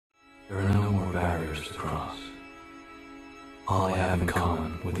more barriers to cross. All I have in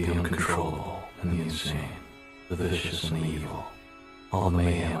common with the uncontrollable and the insane, the vicious and the evil, all the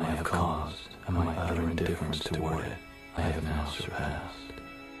mayhem I have caused and my utter indifference toward it, I have now surpassed.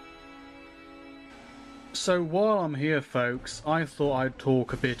 So while I'm here, folks, I thought I'd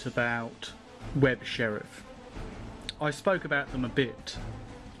talk a bit about WebSheriff. I spoke about them a bit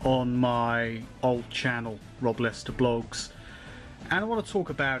on my old channel, Rob Lester Blogs, and I want to talk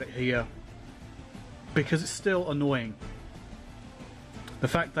about it here because it's still annoying. The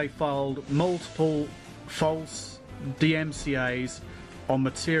fact they filed multiple false DMCAs on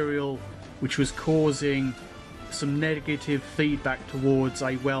material which was causing some negative feedback towards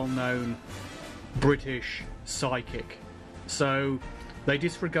a well-known British psychic. So they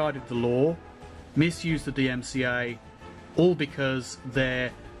disregarded the law, misused the DMCA, all because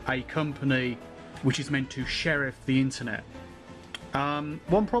they're a company which is meant to sheriff the internet.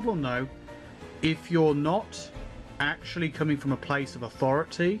 One problem though, if you're not actually coming from a place of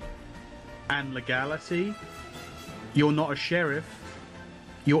authority and legality, you're not a sheriff,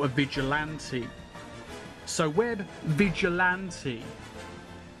 you're a vigilante. So Web Vigilante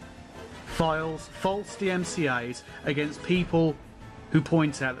files false DMCAs against people who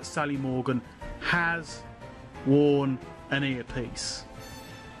point out that Sally Morgan has worn an earpiece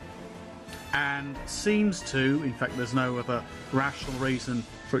and seems to, in fact there's no other rational reason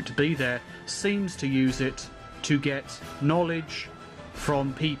for it to be there, seems to use it to get knowledge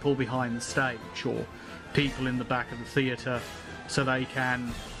from people behind the stage or people in the back of the theatre so they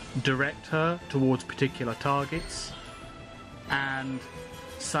can direct her towards particular targets and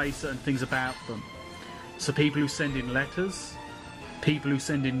say certain things about them. So people who send in letters, people who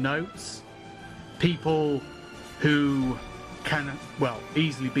send in notes, people who can, well,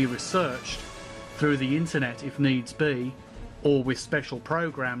 easily be researched through the internet if needs be, or with special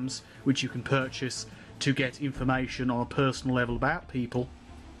programs which you can purchase to get information on a personal level about people.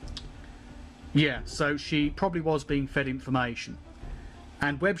 Yeah, so she probably was being fed information.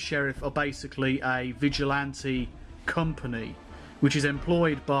 And WebSheriff are basically a vigilante company which is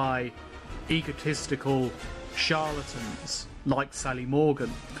employed by egotistical charlatans like Sally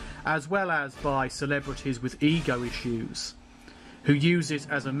Morgan, as well as by celebrities with ego issues, who use it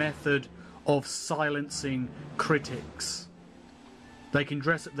as a method of silencing critics. They can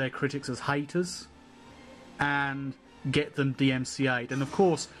dress up their critics as haters and get them DMCA'd. And of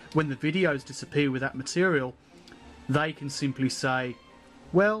course, when the videos disappear with that material, they can simply say,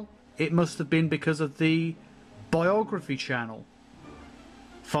 well, it must have been because of the biography channel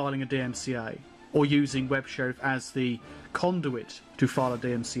filing a DMCA, or using WebSheriff as the conduit to file a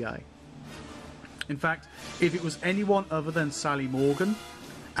DMCA. In fact, if it was anyone other than Sally Morgan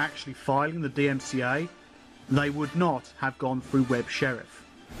actually filing the DMCA, they would not have gone through WebSheriff.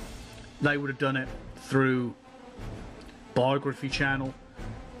 They would have done it through biography channel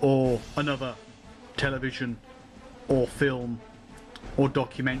or another television or film or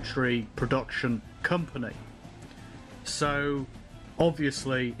documentary production company. So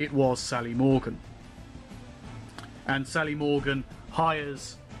obviously it was Sally Morgan, and Sally Morgan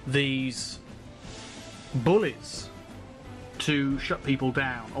hires these bullies to shut people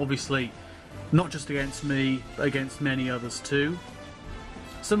down, obviously not just against me but against many others too,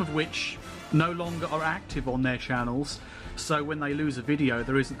 some of which no longer are active on their channels. So when they lose a video,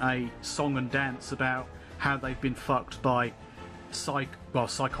 there isn't a song and dance about how they've been fucked by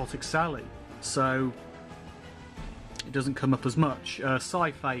Psychotic Sally, so it doesn't come up as much.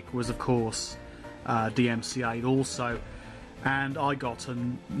 Sci-Fake was of course DMCA'd also, and I got a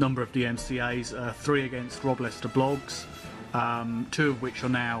number of DMCAs, 3 against Rob Lester Blogs, 2 of which are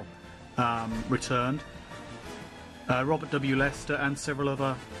now returned. Robert W. Lester and several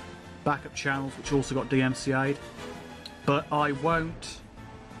other backup channels which also got DMCA'd. But I won't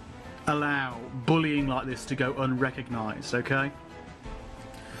allow bullying like this to go unrecognised, okay?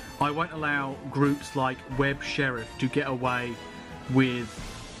 I won't allow groups like WebSheriff to get away with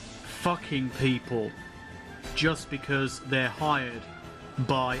fucking people just because they're hired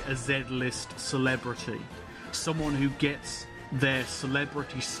by a Z-list celebrity. Someone who gets their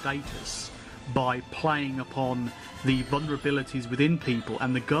celebrity status by playing upon the vulnerabilities within people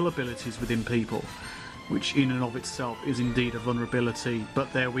and the gullibilities within people, which in and of itself is indeed a vulnerability,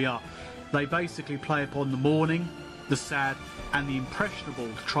 but there we are. They basically play upon the mourning, the sad and the impressionable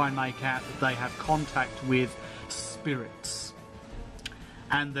to try and make out that they have contact with spirits.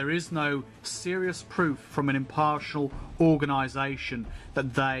 And there is no serious proof from an impartial organisation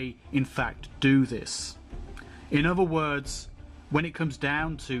that they in fact do this. In other words, when it comes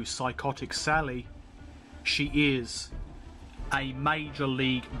down to Psychotic Sally, she is a major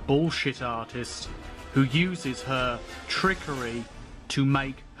league bullshit artist who uses her trickery to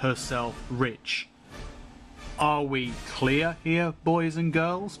make herself rich. Are we clear here, boys and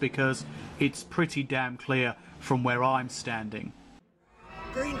girls? Because it's pretty damn clear from where I'm standing.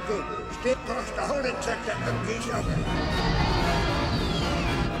 Green food still costs a holding sector of each other.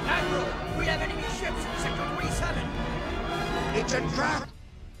 Admiral, we have enemy ships in Sector 27. It's a trap.